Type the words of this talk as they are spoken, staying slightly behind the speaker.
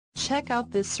Check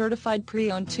out this certified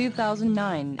pre-owned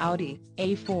 2009 Audi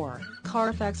A4.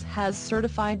 Carfax has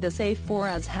certified this A4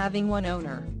 as having one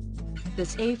owner.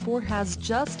 This A4 has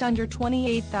just under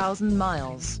 28,000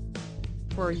 miles.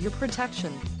 For your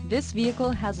protection, this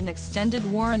vehicle has an extended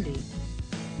warranty.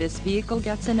 This vehicle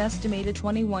gets an estimated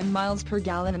 21 miles per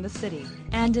gallon in the city,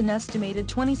 and an estimated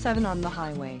 27 on the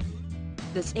highway.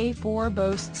 This A4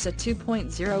 boasts a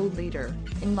 2.0-liter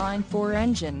inline-4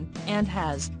 engine, and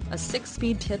has a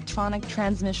 6-speed Tiptronic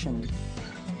transmission.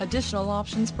 Additional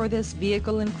options for this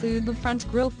vehicle include the front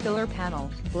grille filler panel,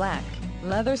 black,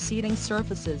 leather seating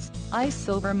surfaces, ice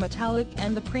silver metallic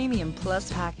and the Premium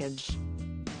Plus package.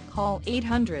 Call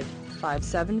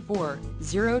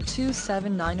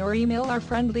 800-574-0279 or email our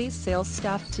friendly sales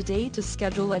staff today to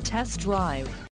schedule a test drive.